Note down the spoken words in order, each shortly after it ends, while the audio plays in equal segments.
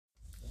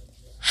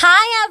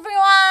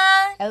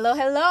everyone!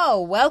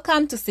 Hello.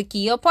 Welcome to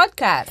Sikio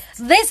Podcast.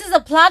 This is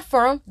a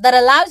platform that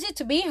allows you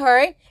to be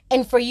heard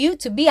and for you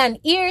to be an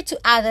ear to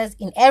others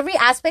in every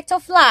aspect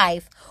of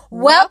life.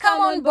 Welcome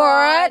on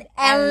board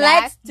and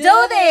let's do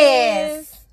this!